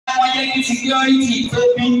jẹ́ kí security tó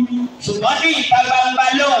bí ṣùgbọ́n ní ìta gbangba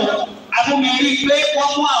lọ́wọ́ amúmẹ́rí pé wọ́n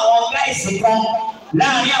mú àwọn gáìsì kan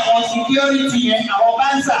láàrin àwọn security yẹn àwọn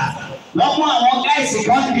báńsà wọ́n mú àwọn gáìsì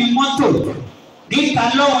kan bí mọ́tò níta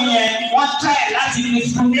lọ́wọ́ yẹn wọ́n try láti fi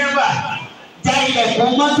screwdriver já ilẹ̀kùn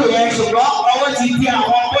mọ́tò yẹn ṣùgbọ́n ọwọ́ ti di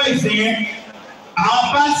àwọn boys yẹn àwọn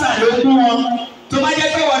báńsà ló mú wọn tó bá jẹ́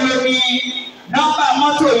pé wọ́n ló ní nọ́mbà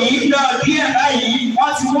mọ́tò yìí lọ díẹ̀ báyìí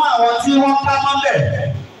wọ́n ti mú àwọn tí wọ́n ká mọ́bẹ̀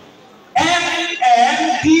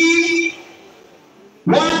MMD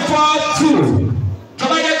 142 tó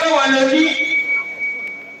bá jẹ́ pé wọ́n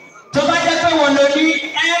ló ní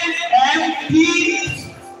MMD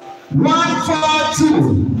 142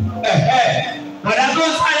 bọ̀dá tó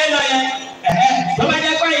ń sáré lọ yẹn tó bá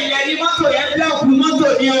jẹ́ pé ìyẹn ní mọ́tò yẹn bílọ̀kù mọ́tò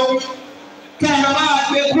ni o kẹ́ ẹ̀ lọ́ bá wa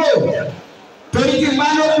gbé kúrò torí tí n bá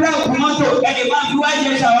ló búlọ̀kù mọ́tò ẹni máa fi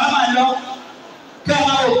wájú ṣàwámà lọ kí ẹ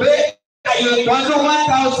máa wò pé àyè ìtọ́jú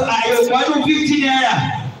 1000 àyè ìtọ́jú 50 naira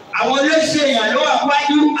àwọn olóṣèlú èèyàn ló wà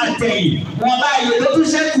wájú àtẹ̀yìn wọn bá àyè tó tún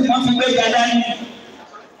ṣẹ́kù wọn fi gbé gada ní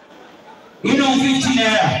inú 50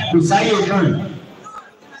 naira kò sáyé náà.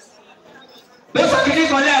 ló sọ kí ní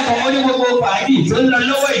kan lẹ́ẹ̀kan ó ní gbogbo fàájì tó ń lọ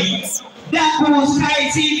lọ́wọ́ yìí dákun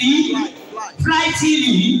FLYTV FLYTV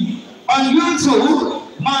on YouTube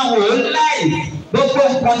máa wò ó láì gbogbo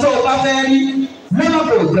nǹkan tó o bá fẹ́ rí lọ́nà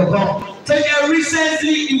kò jọ̀kan tó yẹ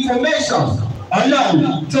recently information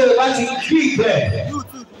ọlọ́run tó o bá ti click bẹ́ẹ̀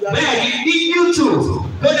bẹ́ẹ̀ ní YouTube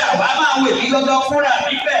kódà wà á máa wò ní gbọ́ngàn fúnra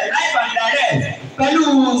níbẹ̀ live and direct pẹ̀lú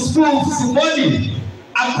fúnfúnni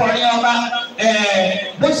akọrin ọba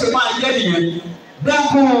bó ṣe máa jẹ́ nìyẹn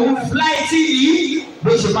dákun FLYTV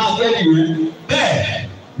bó ṣe máa jẹ́ nìyẹn bẹ́ẹ̀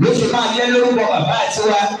ló ṣe máa jẹ́ lórúkọ bàbá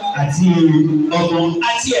àtiwá àti ọmọ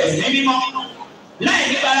àti ẹ̀mí mímọ́ láì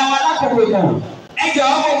ní bara wa lákòókò mọ̀ ẹjọ́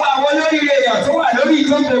gbogbo àwọn olóríire èèyàn tó wà lórí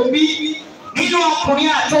ìjókòó bí nínú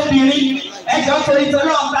ọkùnrin àtòbìnrin ẹjọ́ torí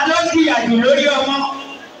tọ́lọ́ ọ̀gá ló di àjò lórí ọmọ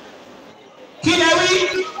kí lẹ wí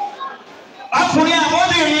ọkùnrin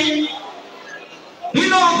àbóbìnrin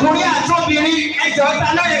nínú ọkùnrin àtòbìnrin ẹjọ́ ta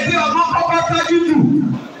ló yẹ kí ọmọ kọ́kọ́ tọ́jú jù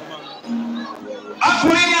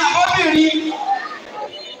ọkùnrin àbóbìnrin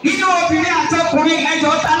nínú obìnrin àtọkùnrin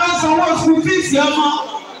ẹjọ́ ta ló sanwó school fees ọmọ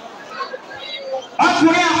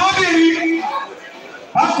ọkùnrin àbóbìnrin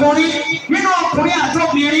ọkùnrin nínú ọkùnrin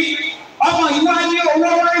àtọkùnrin ọmọ ìwà ní owó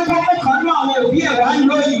orí kọ́kọ́ kan ní àwọn òbí ẹ̀ wá ń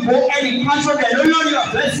lo ìbò ẹnìkan ṣọlẹ̀ lórí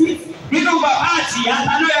ọ̀fẹ́ sí nínú bàbá àti ìyá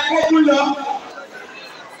ta ló yẹ kó mú lọ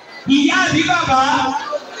ìyá àbí bàbá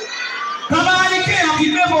bàbá ní kéèyàn fi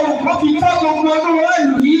gbé borò kó fi fọ́ gbogbo ọdún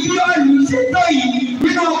ọ̀lù yìí bí ọ̀lù ṣètò yìí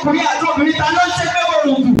nínú ọkùnrin àtọkùnrin ta ló ń ṣe gbé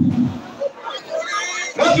borò kù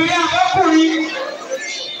obìnrin àbọ́kùnrin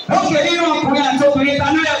ókè nínú ọkùnrin àtọkùnrin ta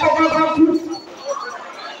ló yẹ kó kọ́kọ́ kú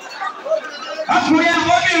ọkùnrin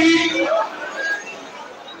àbọ́bìnrin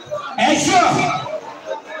ẹ̀ṣọ́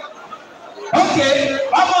ókè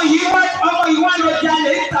ọmọ yìí wá lọ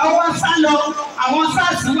jalè níta wá sá lọ àwọn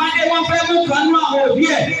SARS wá dé wọ́n fẹ́ mú kan nú àwọn òbí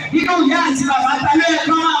ẹ̀ nínú ìyá àti bàbá ta ló yẹ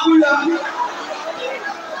kó máa mú lọ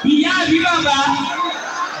ìyá àbí bàbá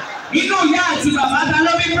nínú ìyá àti bàbá ta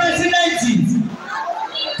ló bí pírẹsidẹ́ǹtì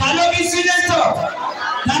ta ló bí sínétọ̀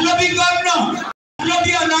ta ló bí gómìnà ta ló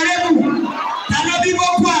bí ọ̀nàrẹ́bù ta ló bí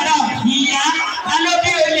boko haram ìyá ta ló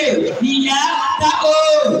bí olè ìyá ta ó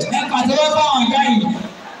ẹ̀ka tó wọ́n bá wọn yá yìí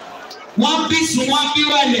wọ́n bí sùn wọ́n bí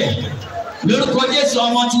wẹ̀lẹ̀ lórúkọ Jésù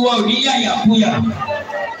ọmọ tí wọ́n ò ní yàyàkúyà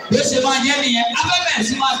bó ṣe máa jẹ́ nìyẹn afẹ́fẹ́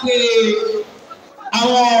sí máa pe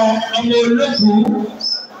àwọn ọmọ ológun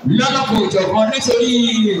lọ́lọ́kọ̀ òjọ̀kan nítorí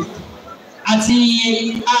àti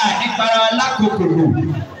nípara lákòókò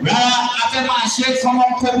rárá a fẹ́ máa ṣe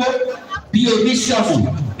fọmọkówó bí oníṣòwò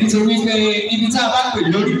nítorí pé ibi tá a bá pè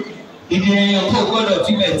lórí ènìyàn kò gbọ́dọ̀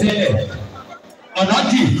fi bẹ̀ tẹ́lẹ̀ ọ̀nà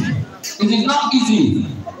dì it is not easy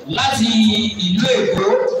láti ìlú Èkó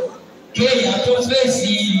kéèyàn tó fèsì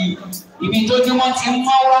ibi tó ní wọ́n ti ń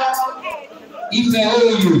mọ́ wá Ifẹ̀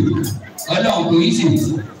Òòyò Ọlọ́run kò yí sí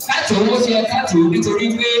káàtó owó ṣe káàtó nítorí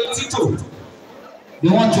pé títò ni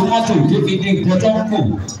wọ́n tó mọ́tò tó fi dé nǹkan tó ń kù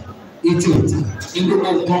ètò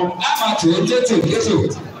ìgbòho kan láàmà tó létò létò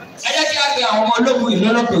ẹ jẹ́ kí a gbé àwọn ọmọ ológun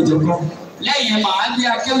ìlọ́lọ́pọ̀ ìjọ̀kan lẹ́yìn màá ní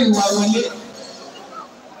akéwì wa wọlé.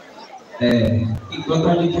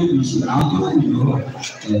 Ìgbọ́dọ̀ ní kéwì ṣe àwọn tó kù lọ́wọ́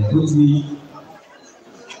tó ti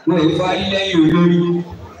wọ́n ò fárí lẹ́yìn olórí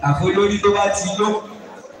àfolórí tó bá ti lọ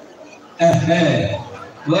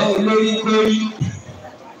wọ́n olórí lórí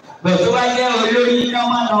bọ̀ tó bá jẹ́ olórí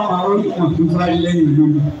nọ́mà orí kan tó fárí lẹ́yìn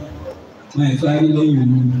olórí wọ́n ò fárí lẹ́yìn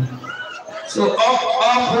olórí. So all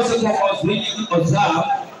protocol must be observed.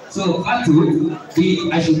 So pàtó bí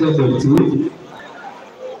aṣègbọdọ̀ tó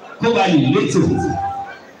kó ba lè létò.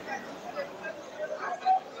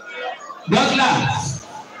 Douglas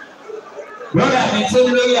brother mi tó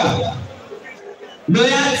lóyà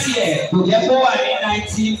tiẹ̀ kò jẹ́ kó wà ní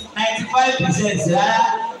 95% rárá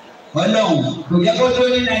Ọlọ́run kò jẹ́ kó tó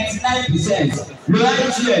ní 99% lóyà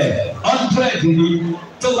tiẹ̀ 100 ni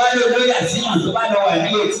tó bá lọ lóyà síyàn tó bá lọ wà ní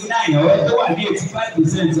 89 ọ̀rẹ́ tó wà ní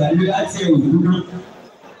 85% lóyà tiẹ̀ òdúró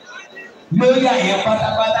lóyà yẹn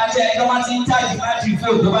pátápátá ṣe ẹjọ́ wá ti ń tàbí bátìrì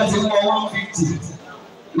fóònù tó bá ti wọ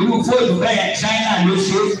 150 irú fóònù bẹ́ẹ̀ China ló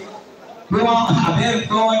ṣe pé wọ́n àbẹ́rẹ́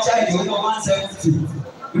pé wọ́n ṣáàjì owó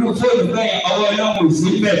 170 irú fóònù bẹ́ẹ̀ ọwọ́ Ọlọ́run ò sí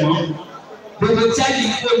bẹ̀ mọ́ gbogbo ṣáàjì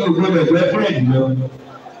fóònù gbọdọ̀ gbẹ́fẹ́rẹ́ lọ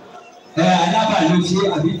alábà ló ṣe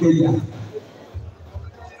àbíkẹyà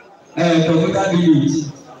kọ̀m̀pútà village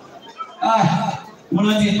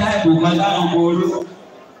wọ́n ti táìpù kan láwọn ọmọ oró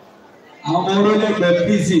àwọn orólẹ́gbẹ̀ẹ́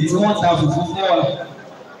prison tí wọ́n ta fùfú fún wa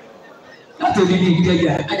látòdì ní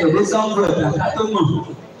ìkẹjà ayọ̀dé sango ọ̀tàkà tó mọ̀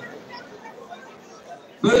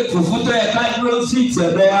pé fùfú tó yẹ ká dúró sí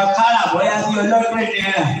ìtẹ̀bẹ̀ akára bóyá bí ọlọ́gbẹ̀ẹ́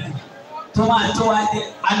náírà tó máa tó wá dé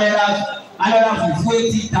alẹ́ra fùfú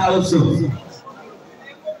 80,000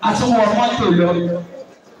 àtúnwọ̀ mọ́tò lọ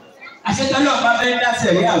àṣetọ́lọ́ bá fẹ́ dá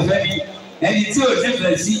sẹ̀rí àfẹ́ni ẹni tí ò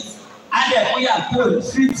nífẹ̀ẹ́ sí adẹ̀múyà kó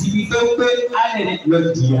fíìtì mi tó pé alẹ́ lọ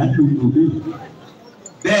dìyà lòlò mi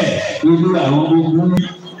bẹ́ẹ̀ lólu àwọn ogun mi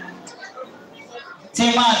tí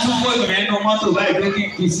máa tún fóònù rẹ̀ nínú mọ́tò báyìí pé kí n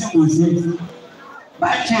kì í sí mò sí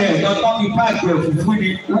báàkì ẹ̀ lọ́tọ́ mi páàkì ẹ̀ fúfú ni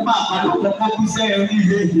wọ́n máa máa lọ kọ́kọ́ kú sẹ́yìn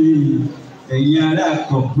oníhèhè ẹ̀yin ará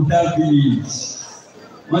kọ̀m̀pútà village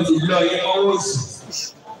wọ́n ti lọ yẹ ọwọ́ sí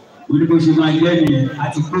oníbo ṣe máa jẹ́ ni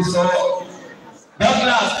àti kó sọ́wọ́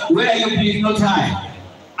Douglas where you be no time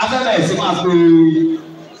afẹ́fẹ́ ẹ̀sìn máa pe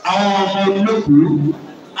àwọn ọmọ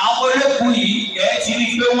olókùú yìí ẹ̀ ti rí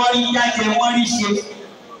pé wọ́n rí jáde wọ́n rí ṣe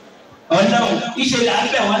Ọlọ́run iṣẹ́ là ń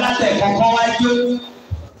bẹ̀ wọ́n látẹ̀ kọ̀ọ̀kan wájú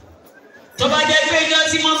tó bá jẹ́ pé ijọ́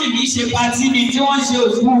tí mọ́mì mi ṣe patí ni tí wọ́n ṣe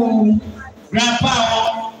òkú grandpa wọn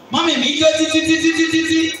mọ́mì mi jó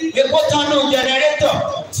títí epo tán ní jẹnẹrétọ̀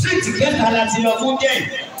street kẹta láti lọ fún jẹ́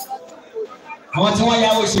àwọn tí wọ́n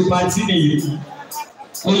yáwó ṣe patí nìyí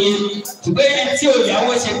oye ṣùgbọ́n ẹni tí ò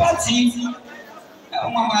yáwó ṣe patí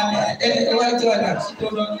àwọn ọmọ ẹwájú ọ̀nà tí tó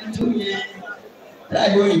lọ nítorí láì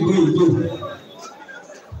òyìnbó ìjò.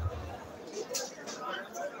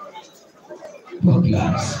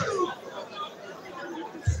 Douglas.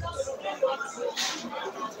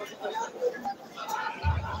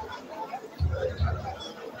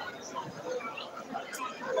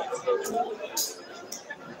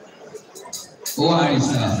 Why is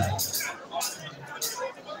that?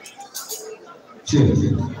 Cheers.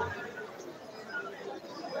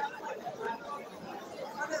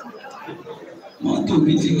 Mọ́tò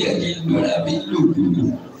mi ti jẹ́ kí n lọ́ra bí lòdùnú.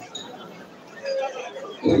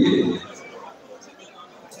 Oye,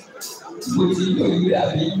 mo ti lọ ìwé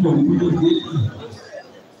àbí lòdùnú dé.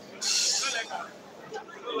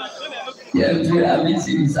 Yẹ fi àmì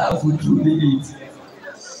sí ìsáfù 2 minutes.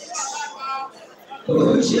 Ó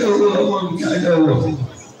ṣe owó ọmọ mi kan lọ́wọ́.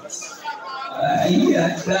 Ayé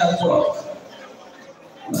àgbàfọ̀.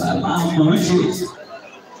 Màmá mọ̀ ṣe.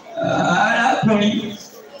 Arákùnrin.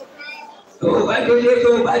 Tó bá délé tó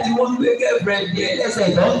bá ti wọ́n gbé girlfriend yẹn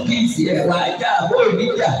lẹ́sẹ̀ tó ń kíìsì ẹ̀ wá jà bó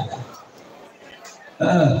níjà.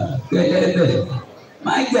 Gẹ́lẹ́bẹ̀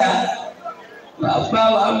má jà wá bá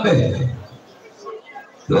wa bẹ̀.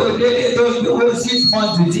 Tó délé tó gbowó 6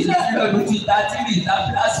 months tí láńlọ́ọ̀dù ti ta tìrì ta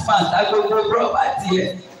plasma ta gbogbo property ẹ̀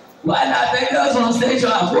wà lábẹ́ lọ́sàn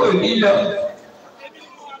station àbó nílọ.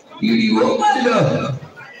 Ìrìwó má lọ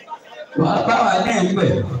wá bá wa náà ń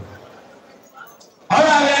bẹ̀. All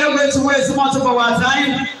right, we are not going to waste much of our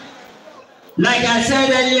time. Like I said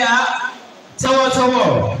earlier,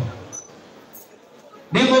 tọwọ́tọwọ́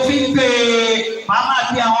ni mo fi ń pe màmá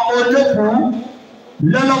àti àwọn ọmọ olókùn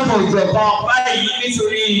lọ́lọ́pọ̀ ìjọ̀kan báyìí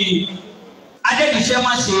nítorí adébíṣẹ́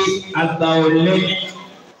má ṣe àgbà ọ̀lẹ ni.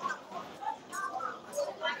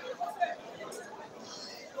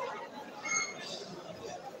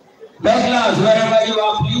 Douglas, wherever you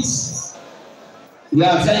are, please. Your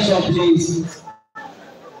attention, please.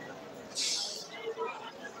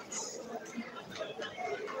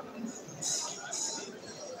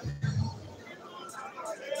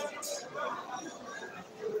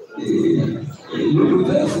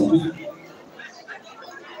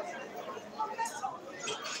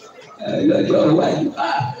 Lọ́jọ́ iwájú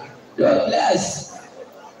Douglas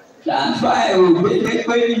transfer ẹ̀rọ gbélé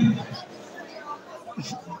pẹ́lú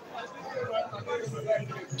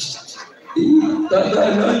tọ́jọ́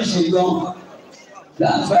ló ń ṣe gan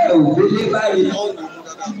transfer ẹ̀rọ gbélé báyìí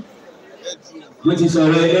mo ti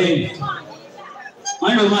sọ̀rọ̀ ẹlẹ́yìn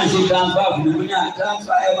wọ́n ló máa ṣe transfer fún mi ní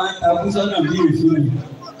transfer ẹ̀ máa ń takú sọ́nà bí ìfún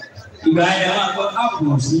mi ìgbà yẹn máa kọ́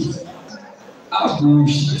àpòsí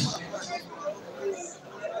àpòsí.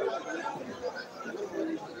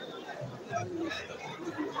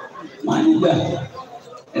 Màníjà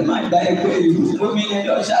ẹ máa da ẹgbẹ́ ìlú gómìnà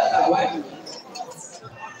lọ́sà àtàwájú.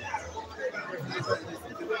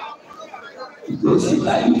 Ìgbésí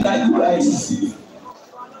táyútáyú àìsí.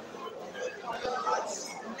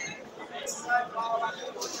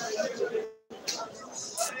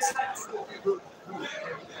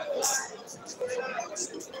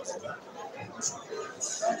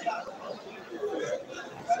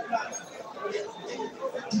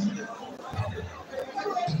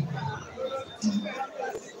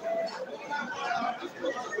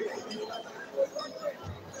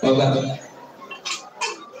 Ọba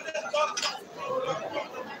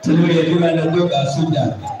tolórí ẹbí máa lọ gbé ọba sójà.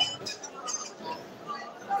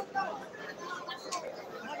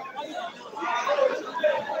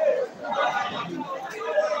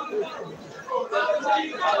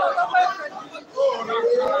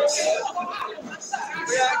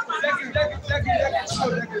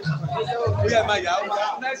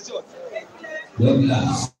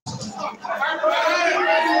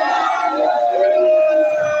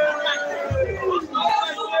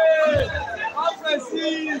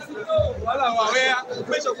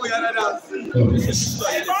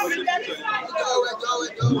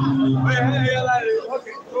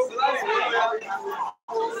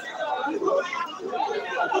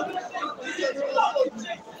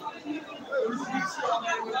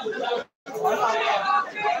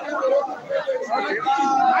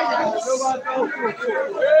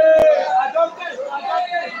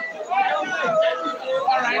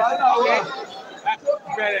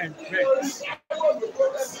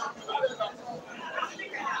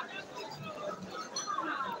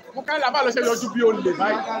 Mo ká làbá lọ ṣe yọjú bí olè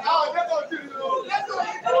báyìí.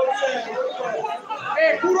 Ẹ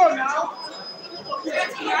kúrò náà.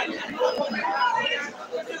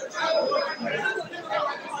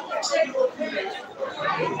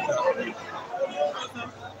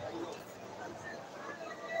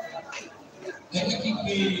 Jadi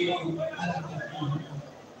kita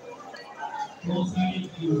proses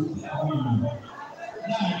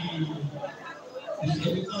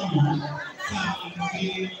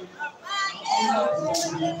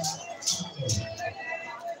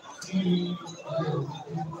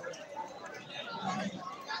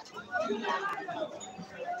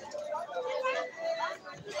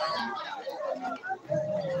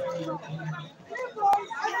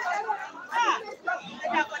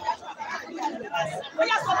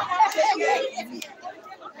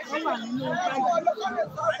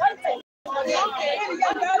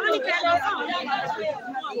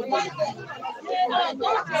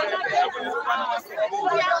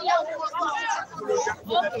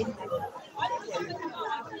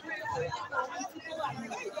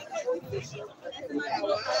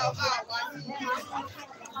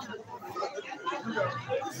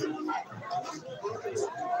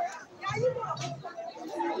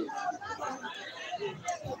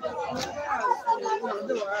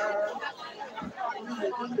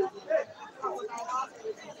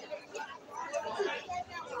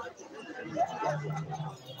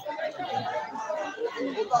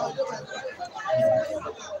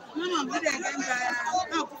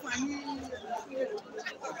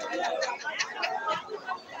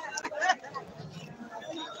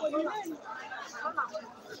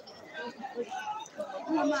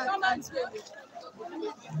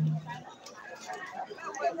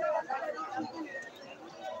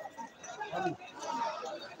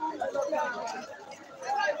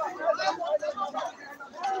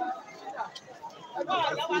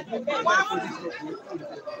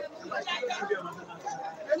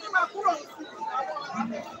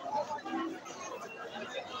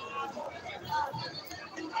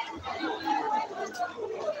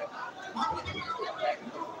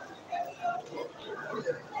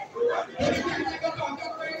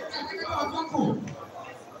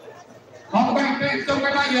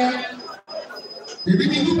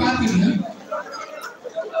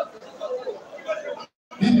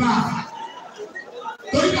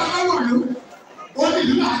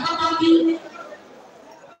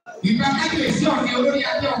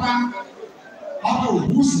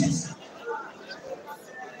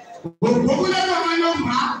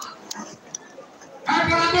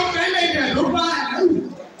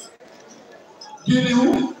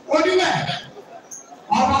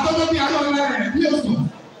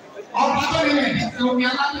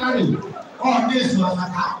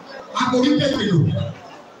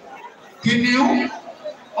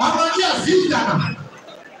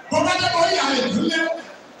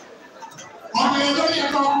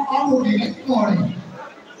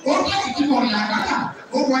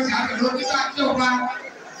ṣe àtẹ̀lé oníṣẹ́ àti ọba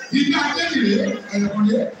ìdí àtẹ̀lé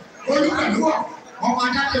ẹ̀yọ̀kọ̀lé olùkọ̀lùwọ̀ ọmọ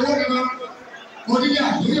ajáde owó mi lọ onílé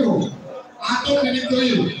àdúgbò atóbìnrin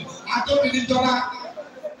tóyè atóbìnrin jọba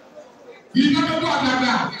ìdọ́dọ́dọ́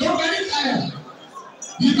àgbàgbà tó bẹ ní ìsàlẹ̀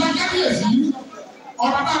ìgbà kábíyèsí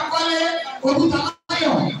ọ̀rọ̀ bá kọ́lé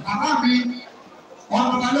Ojutalayo bàbá mi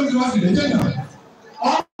ọ̀rọ̀ bá lóbi wá sí lẹ́jẹ̀dà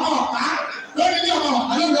ọmọ ọ̀pá lórí ní ọmọ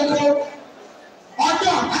ọ̀pá lóko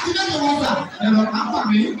ọjọ́ àtijọ́ wọn gbà ẹ̀rọ àpá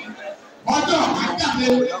mi ọjọ́ àjáde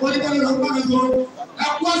oníkẹ́lẹ́ ló gbọ́ mi tó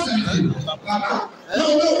ẹkú ọ̀sẹ̀ yìí bàbá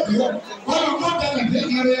lóòótọ́ ọ̀rọ̀ kọ́ tẹ̀lé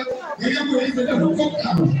kékeré gẹ́gẹ́ bí oyin tẹ̀lé lóko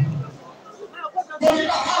kàwé. Orí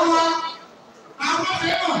bàbá wa àwọn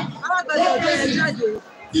mìíràn ló pèsè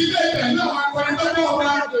ilé ìbẹ̀ náà wà pẹ̀lú lọ́jọ́ wa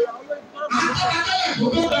àtàkàtàlẹ̀ kò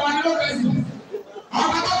tó bẹ̀ wá ní ló pèsè.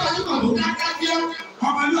 Ọba tó gbajúmọ̀ ló ká kájíá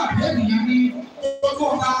ọmọlúwàbí ènìyàn ní ojú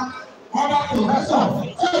ọba ọba pòfẹ́sọ̀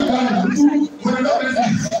tí ó gba ìlú olùdókèsì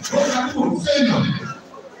olùdókòwò sẹ́yìn.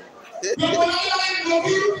 Gbogbo láyé ní mo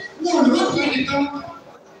bí wọn ò lókè nìkan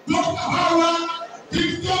ló bàbá wa ti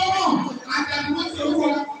tó mọ̀ àtàkùn tó wọ.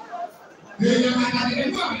 Èèyàn àtàkùn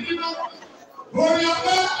nínú àmì nínú orí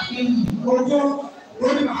ọgbẹ́ ògo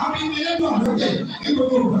orí bàbá mi ní ẹgbẹ́ ọ̀dọ́kẹ́ ní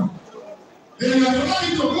gbogbo ògbà. Èèyàn tó bá ti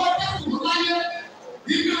tòkó ọjọ́ kùkù láyé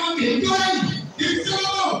nínú ètò ẹ̀yìn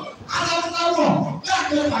ìṣòro aláwọ̀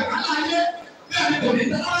láti ọ̀gá láyé bẹ́ẹ̀ ni kò ní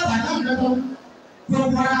tẹ́lá àtàkùn lọ́dọ̀.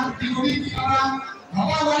 Gbogbo ara ìkòrí ti ara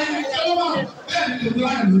bàbá wa ní ìṣòro bẹ́ẹ̀ ni kò tó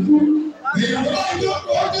àyè lójú. Èèyàn tó bá ti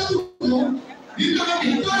tòkó ọjọ́ kùkù nínú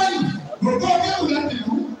ètò ẹ̀yìn gbogbo ọjọ́ kùkù láti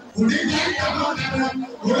kú. Òní jẹ́ ìjàmbá ọ̀dẹ́rẹ́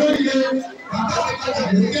olóríire bàbá ti kájà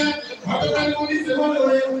lókè ọdún bá ní wọ́n ní ṣe wọ́n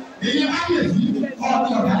lóore èyí ábíyèsí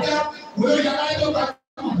ọ̀dọ̀ ọ̀dájá olórí aláyé tó bá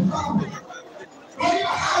tó bá wù. Lórí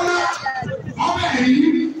bàbá wa ọbẹ̀ yìí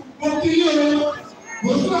mo kí yí o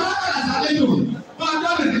mo tún alákàlà sálẹ́jò máa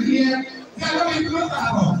dọ́ọ̀lù nìkí yẹ kí ẹ lórí tó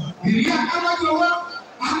sàbọ̀ ìrí akáwájú owó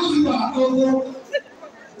akúsùwà owó.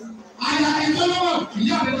 Àyà ìtọ́lọ́wọ̀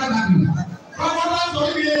ìyá mi padà bì ọmọ bá sọ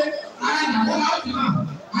ibi ara ìyàwó láti máa.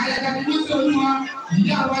 Àyàkà tí ló ṣe olúwa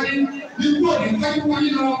ìyá wáyé nígbò ní kẹ́kẹ́ wáyé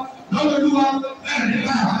lọ lọ́wọ́ olúwa bẹ́ẹ̀ ní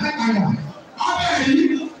báyà wá lẹ́kàáyà. Ọbẹ̀ yìí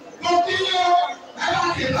mo kí yó ẹ bá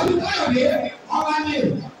ti lọ́dún káyọ̀dé ọba ní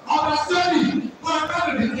ọba sọ́ọ̀nì fún ọgbẹ́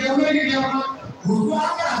rẹ̀ kí ẹwé yíyá ọmọ òkú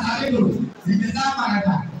akẹ́rà sáré lò ìdí sá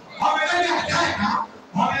parada. Ọbẹ̀ lẹ́ni àjá ẹ̀ka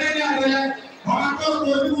ọbẹ̀ lẹ́ni àlọ́yẹ ọba tó ń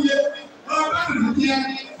lo ojúwuye ọba rẹ̀ kí ẹ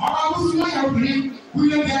ọba mùsùlùmí obìnrin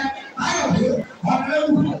wúlé kẹ káyọ̀dé ọbẹ̀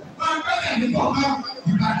lẹ́wù ọbẹ̀ lẹ́ni kọ̀ọ̀kan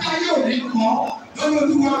ìbàdí ayé òní kọ́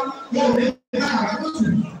lọ́wọ́dúnwá yóò ní ìgbà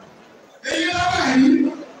àgbàdúrà. Èyí lọ́wọ́ yìí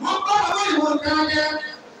wọ́n bá àwọn ìwọ̀n kẹ́kẹ́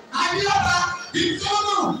ayélujára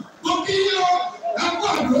ìtọ́nà tó kí yó ẹ̀kọ́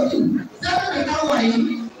àdókù sẹ́fẹ̀ẹ́ náà wà yìí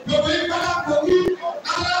gbogbo ìgbàlá kò kí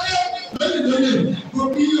alálẹ́ lónìí kò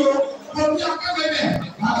kí yó kò kí akẹ́kẹ̀ẹ́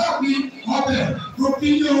bàbá mi ọbẹ̀ kò kí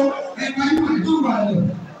yó ẹ̀ka ìwà tó wà lẹ̀.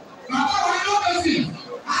 Bàbá wa yóò bẹ̀sì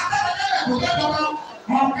àtẹ̀lẹ́kẹ̀ẹ́ kò kẹ́ bàbá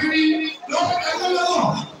ọ̀kìnrin lọ́kọ̀ọ́kọ́ lọ́wọ́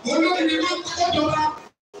olórí ni wọ́n kọ́ jọba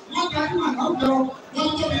wọ́n gbajúmọ̀ láwùjọ wọ́n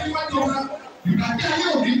tóbi ní wọ́n jọba ìgbàgbé ayé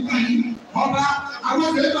òní pààyàn ọba àwọn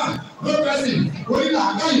bèbà lọ́gbẹ̀sì orílẹ̀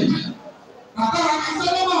àgbáyé bàbá wa kí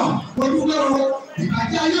sọ́lọ́mọ̀ olùkọ́rọ̀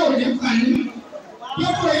ìgbàgbé ayé òní pààyàn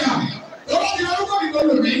lọ́pọ̀ èèyàn lọ́wọ́ ti lọ́wọ́ mi kọ́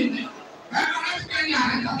lónìí ẹ̀ka láti kẹ́yìn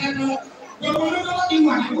àrẹ kàkẹ́kọ̀ọ́ gbogbo olùkọ́ ti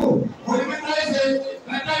wà nípò òní mẹ́ta ẹ̀ṣẹ̀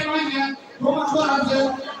ẹ̀ka ìwọ̀n yẹn tó máa tó ara ṣe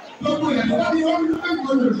gbogbo ìyẹn tó bá ti wọ́n ní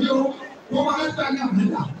kọ́ lónìí o wọ́n máa ń tẹ̀lé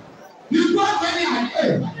àmìlà. Ìgbà tẹ̀lé àyè,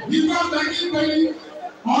 ìgbà tẹ̀lé ìgbẹ́lẹ́,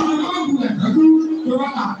 ọ̀nà tó ń gùn ẹ̀kẹ́kú tó bá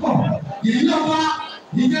kà pọ̀. Ìjọba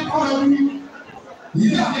ìjẹ́ kọ́ra wí,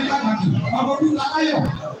 ìjẹ́ àdéhà kàkì, ọmọ Ojutalayo.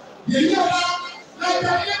 Ìjọba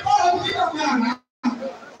lọ́jọ́ ilé kọ́ra wí ní ọ̀gbìn àná.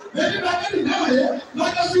 Èyí bá tẹ̀lé náà yẹ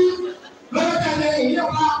lọ́jọ́ sí lọ́jọ́ tẹ̀lé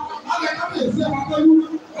ìjọba ọ̀gbẹ́ kábíyèsí ẹ̀ wọ́n pẹ̀lú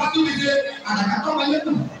wọ́n tún lè ṣe àdàkàtọ́ wọlé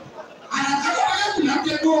kù. Àdàkàtọ́ wọlé kù láti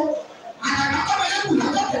ẹ̀kọ́, àdàkàtọ́ wọlé kù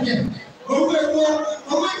láti ọ̀tẹ̀jẹ̀. Owó epo,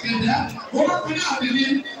 owó ìkẹ̀dẹ̀, owó pinnu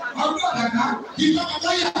àbẹ̀lẹ̀, ọdún àdàkà, ìjọba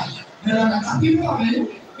lọ́yà, ẹ̀rọ àdàkà bí wọ́n mi,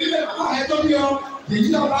 ilé bàbá rẹ̀ tó bí ọ, èyí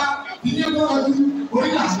ọba, ìdí ẹ̀kọ́ ọdún,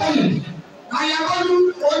 orílẹ̀ àṣẹyìn, ayakọ́lù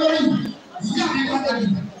olórí, ìyá mi pàtàkì,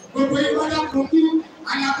 gbogbo ìwádà kòkí,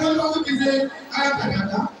 ayakọ́lù ọdún ti ṣe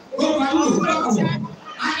ayakàdàkà, ó máa ń lò lọ́kọ̀,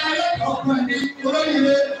 ayẹyẹ ọ̀pọ̀ ẹni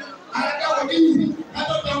olóríire, ayakọ́lù kíyì,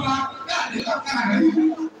 ẹ̀tọ́ tọ́ba, láàrin lọ́kà rẹ̀,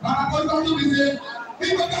 bàbá kọ́lù ọdún ti ṣe.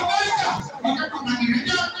 Ìgbà tó bá yíká, ọ̀kẹ́ pàtàkì rẹ̀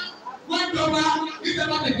jẹ́. Wọ́n jọba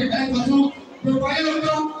ìjọba tètè ká ẹ̀kọ́ tó. Gbogbo ayé ló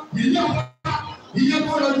tọ́, ìyá ọba, ìyá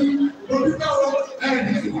kọ́lọ́ ní olùkọ́ ẹ̀rẹ̀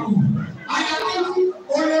ní ìsìnkú. Ayakọ́lù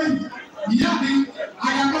olórí, ìyá mi,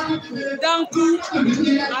 ayakọ́lù ti ṣe. Dáńkú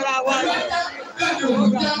ara wa. Bẹ́ẹ̀ni òun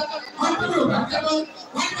jẹ́, wọ́n tó yóò bá jẹ́ lọ,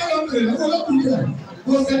 wọ́n tó yóò bèrè lọ́wọ́ lọ́kùnrin rẹ̀.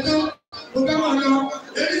 kò ṣètò kò fẹ́ mọ̀ lọ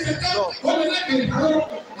èyí ṣètò ó ní lẹ́kẹ̀ẹ́ ìdáwó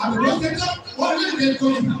àbùkù ṣètò ó ní lẹ́kẹ̀ẹ́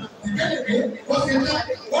ìtòyì ìgbẹ́lẹ̀kẹ́ ó ṣètò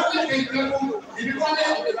ó ní lẹ́kẹ̀ẹ́ ìgbẹ́lú ìdíkọ́lẹ̀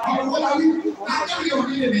ọ̀rọ̀wọ́láwí akẹ́kọ̀ọ́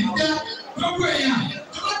òní lè ní jẹ́ gbogbo èèyàn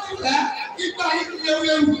tó bá ti lẹ́ ipa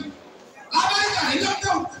ìléwu Amẹ́ríkà ní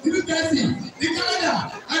dọ́kítọ̀ ìlú Gẹ̀ẹ́sì ní Canada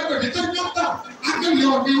ẹgbẹ̀rún tó dọ́kítọ̀ akẹ́kọ̀ọ́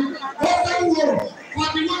òní ó fẹ́ wúwo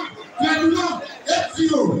 41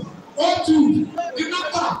 ní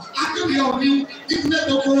nọ́mbà akẹ́kọ̀ọ́ òní ìdílé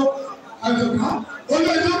gbogbo àgbẹ̀ká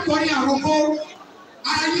olóyún kọ́ni àròkọ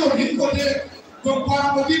ayé òní kọ́ni gbogbo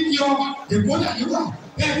àwọn bíbí ọ èkó lẹ́yìn wà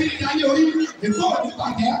bẹ́ẹ̀ bí ayé orí èkó òní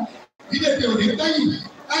bàjẹ́ ìdèkè òní gbẹ̀yìn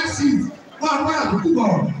fc wọn àwọn àdúgbò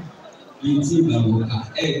bọ̀. Ìtì ìgbàgbọ́ ká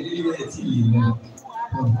nílé ẹ̀ tí yìí lọ.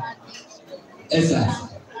 Ẹ sà,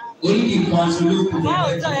 oríkì kan aṣọ ló kù ní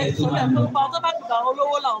ẹgbẹ́ tó máa lọ. Tó bá ti gbà wọn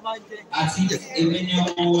lówó làwọn máa jẹ. Àti èmi ni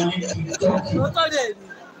ọmọ wọn ní TikTok. Lóòótọ́ dẹ̀ ni.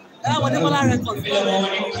 Ẹ wọ́n ní Bọ́lá rẹ̀ kọ̀ sí ọmọ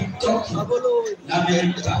wọn ní TikTok.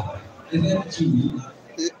 L'Amẹ́ríkà ẹgbẹ́ tù mí.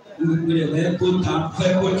 Gbogbo ẹ̀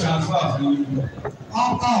fẹ́ kó transfer fún mi.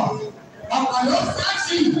 Ọ̀pọ̀ ló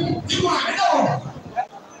fẹ́ẹ̀sì ìwà ẹ̀rọ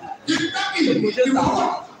ìgbẹ́kì ìwà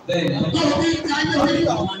bẹ́ẹ̀ ni tó bí ayé orí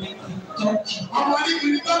ọmọ ní TikTok. ọmọ ní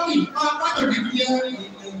TikTok máa gbọ́dọ̀ ní bí ẹ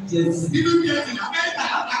nínú bí ẹ ti nà mẹ́ta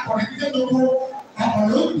àkọ̀rẹ́ ti dé gbogbo ọ̀pọ̀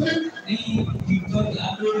ló ń gbé. Ní TikTok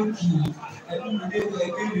alóòkì ẹnu mi lé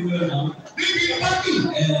ẹgbẹ́ mi lọ náà. Ní TikTok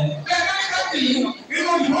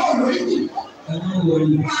nínú ìwọ olóyìnbí. Ẹnu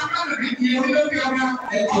wọlé. Máa gbọ́dọ̀ ní bí ẹ olóbi ọ̀gá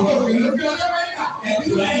ọ̀pọ̀ olóbi ọ̀gá mẹ́ta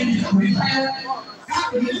Ẹ̀tọ́ ayé ti kú.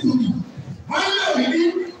 káàkiri ìsúnmi. Wọ́n yóò rí ní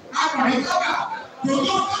akọ̀rẹ́ sọ́kà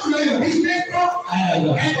tòótọ́ fún ẹ̀yọ̀ ní ilé kọ́.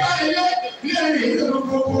 Ẹ̀ka ilé ilé rẹ̀ yóò lọ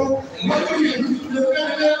gbogbo. Wọ́n yóò yẹ kí ló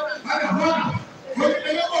fẹ́ẹ́ bàdàbọ̀nà. Wọ́n ti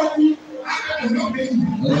lé wọ́n ní akẹ́kọ̀ọ́ náà méjì.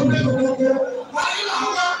 Wọ́n lé gbogbo. Wọ́n ní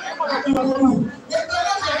làwọn akẹ́kọ̀ọ́ ètò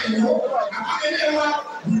ọlọ́pàá ẹ̀yọ́ àpákẹ́lẹ́ wa.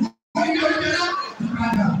 Wọ́n ní oúnjẹ náà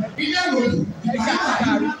ìbàdàn ilé ìwòsàn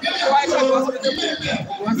ìbàdàn ilé ìwòsàn ilé ìfẹ́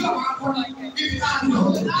ìfẹ́ àwọn akọ́ni ibi tá a lọ.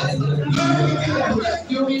 Lọ́wọ́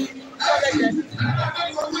ìgbésẹ̀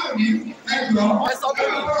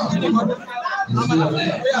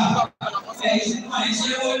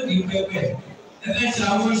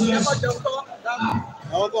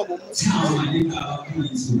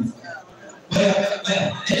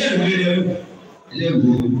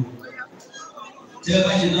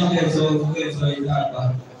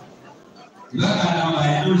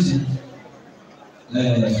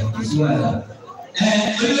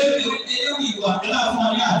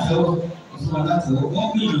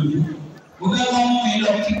Mo fẹ́ wọ́n mú mi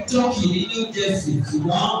lọ TikTok ní New Jersey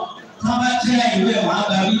ṣùgbọ́n wọ́n bá jẹ́ ìwé wọn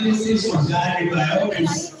àgbà wílé station jáde by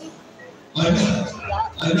office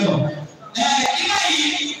ọ̀dọ̀. Ilé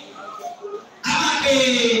yìí a máa gbé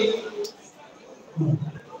ní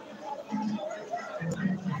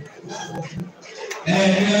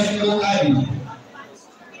ọdún tó káàdì.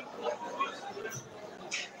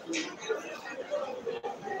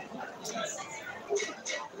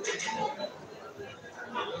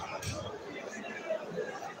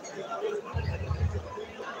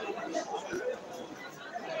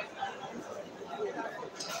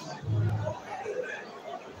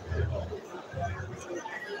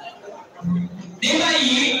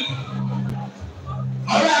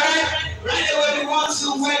 Right away we want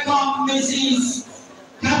to welcome Mrs.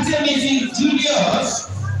 Captain Mrs.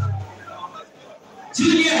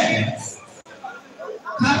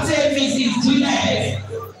 Captain Mrs. Juliet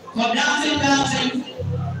for dancing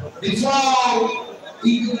before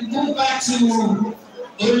we move back to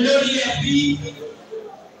Olórí Ẹbí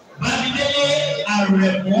Bámidélé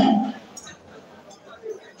Àrẹ̀mú.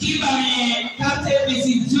 Give me Captain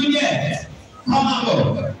Mrs. Juliet come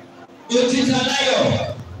aboard. Ojutalayo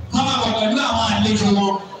come aboard pẹ̀lú àwọn àlejò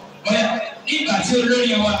wọn. Nígbà tí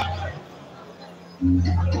olórí wa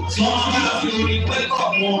tí wọ́n bá fi orin pẹ́kọ̀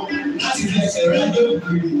wọn láti fi ẹsẹ̀ rẹ̀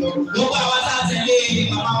lóògùn ló bá wá sátẹ̀lé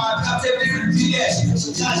màmá wa Captain Mrs. Juliet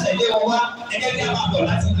sátẹ̀lé wọn wá ẹgbẹ́ tí a máa bọ̀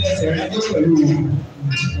láti fi ẹsẹ̀ rẹ̀ lóògùn pẹ̀lú wọn.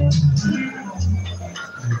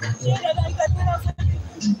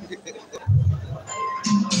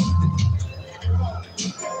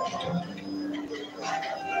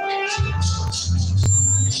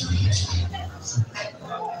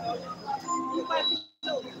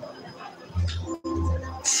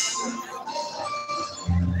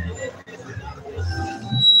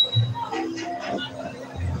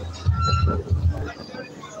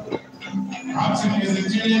 Captain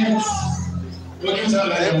Mrs. Juliet,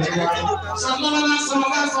 Ojutalayo.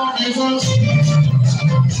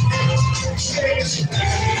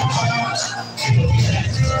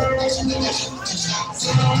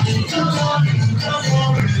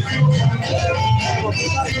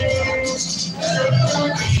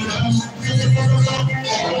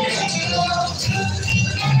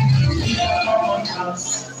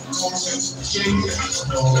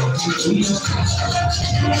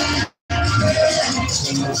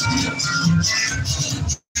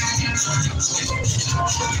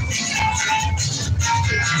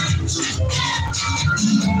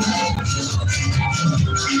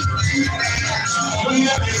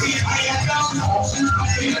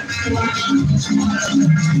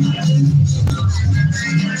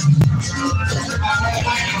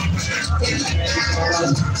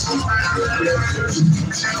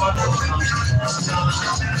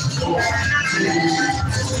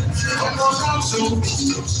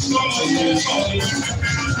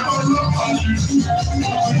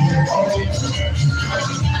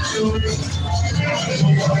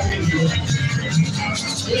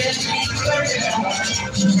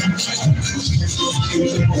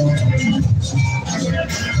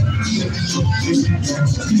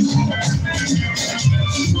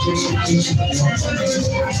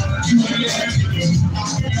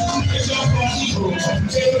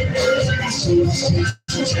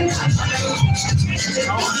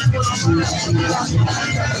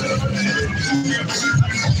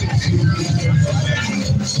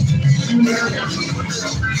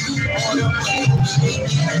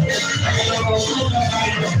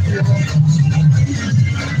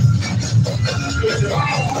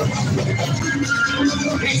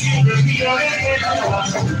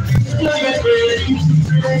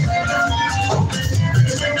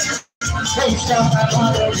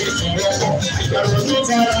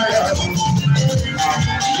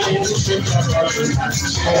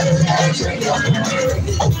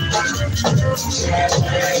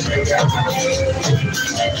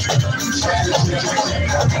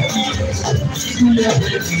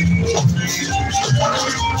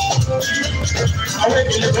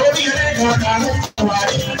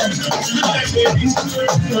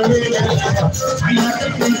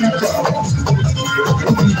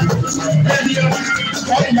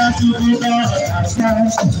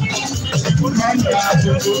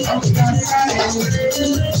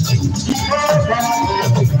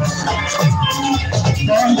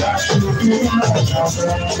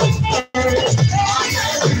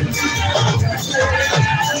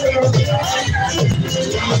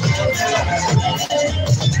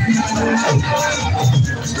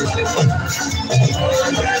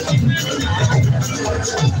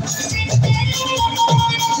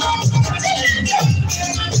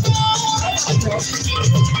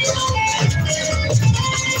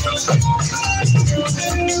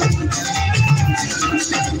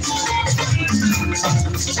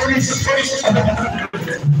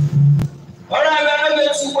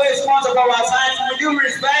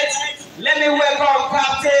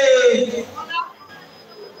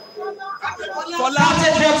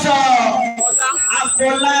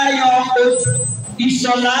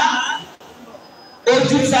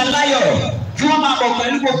 Ojutalayo kí wọ́n máa bọ̀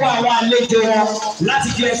pẹ̀lú gbogbo àwọn àlejò wọn láti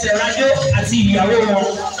fi ẹsẹ̀ rájò àti ìyàwó wọn.